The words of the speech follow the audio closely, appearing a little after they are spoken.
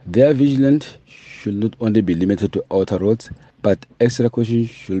Their vigilance should not only be limited to outer roads, but extra caution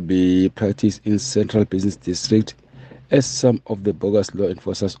should be practiced in central business district, as some of the bogus law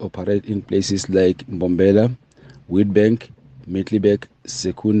enforcers operate in places like Mbombela, Witbank, Middelburg,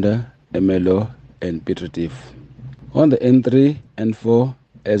 Secunda, Emelo, and Piet Retief. On the N3, N4,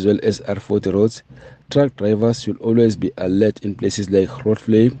 as well as R40 roads, truck drivers should always be alert in places like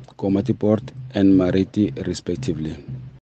Grootfontein, Komatipoort, and Mariti, respectively.